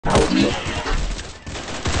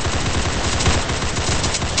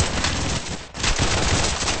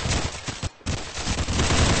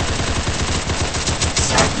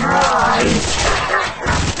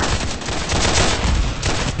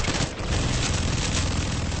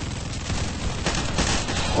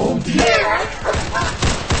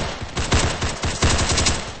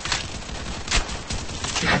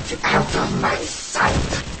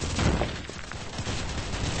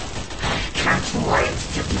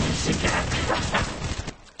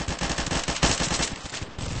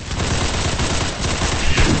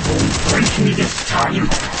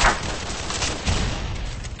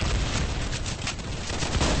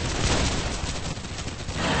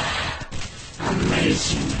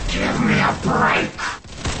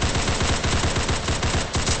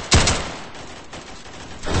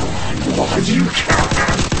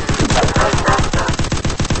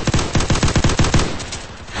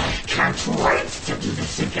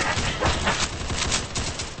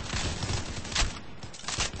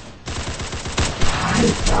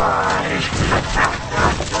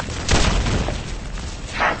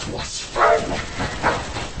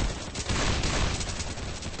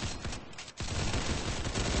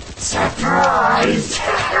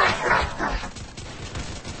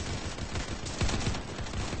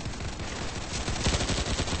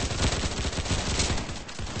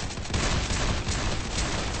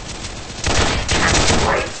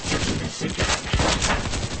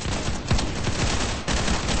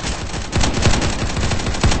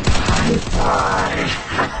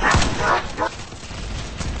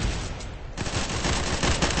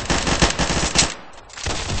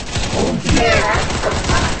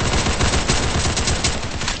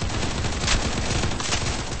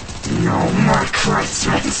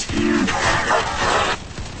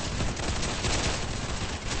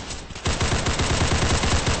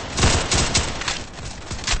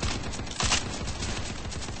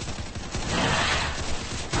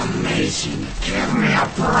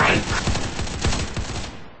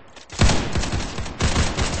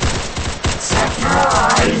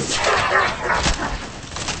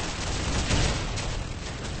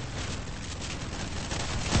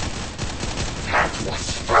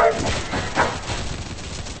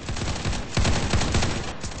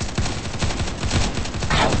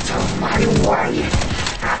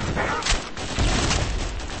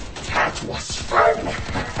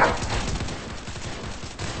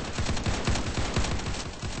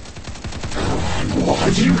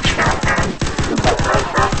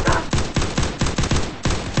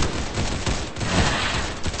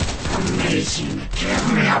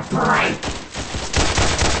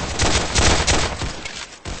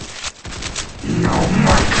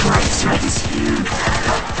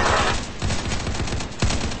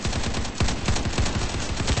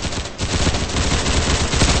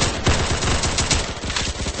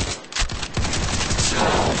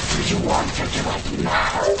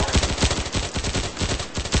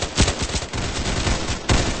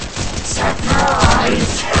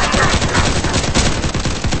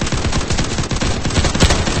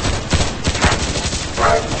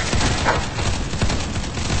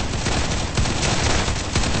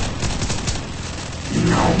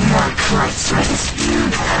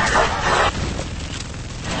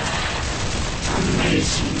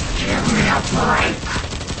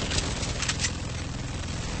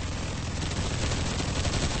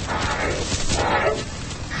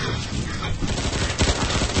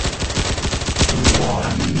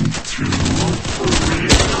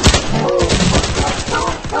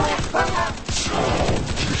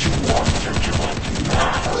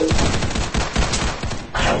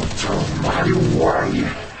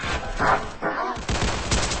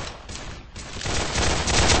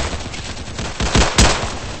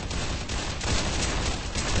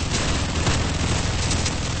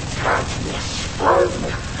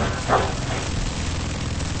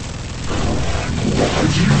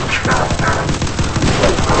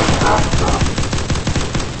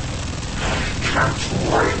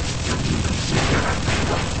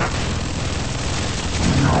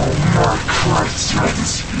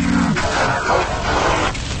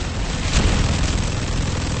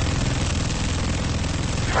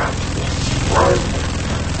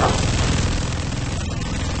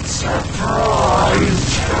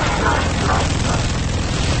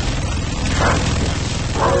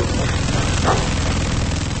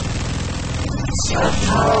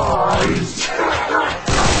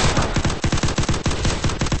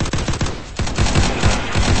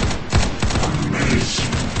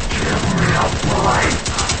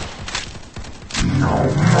No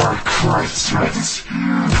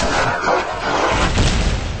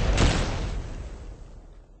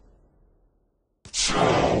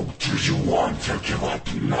So, do you want to give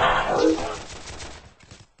up now?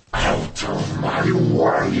 Out of my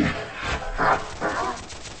way!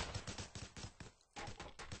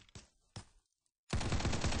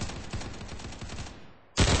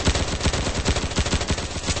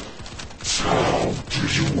 So, do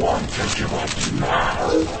you want to give up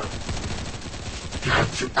now?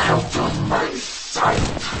 Get out of my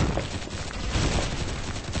sight!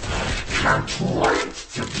 Can't wait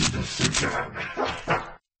to do this again.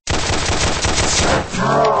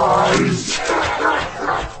 Surprise!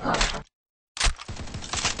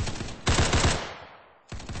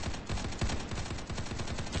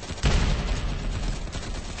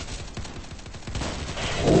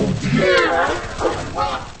 Oh dear!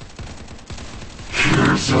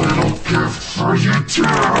 Here's a little gift for you too!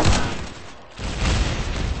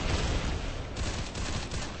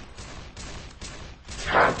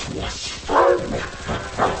 That was fun!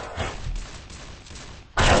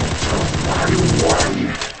 Out of my way!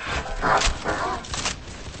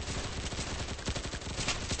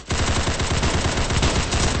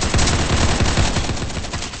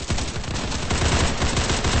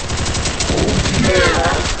 Oh yeah!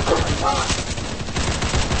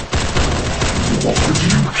 What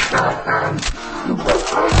you can!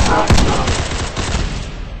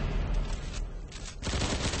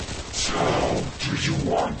 So, do you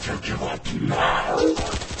want to give up now?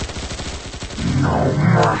 No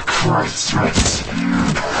more Christmas!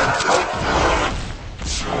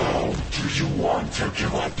 So, do you want to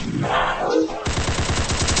give up now?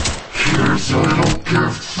 Here's a little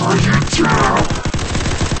gift for you too!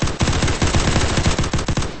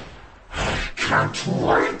 I can't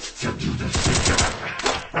wait to do this again!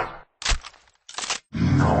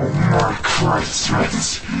 No more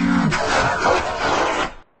Christmas!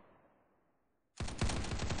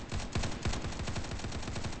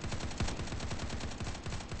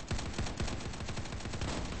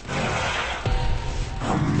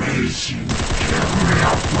 Amazing, give me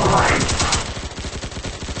a break!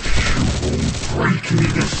 You won't break me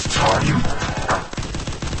this time!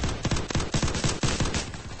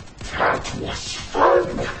 That was fun!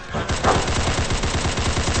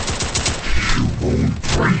 You won't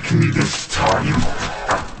break me this time!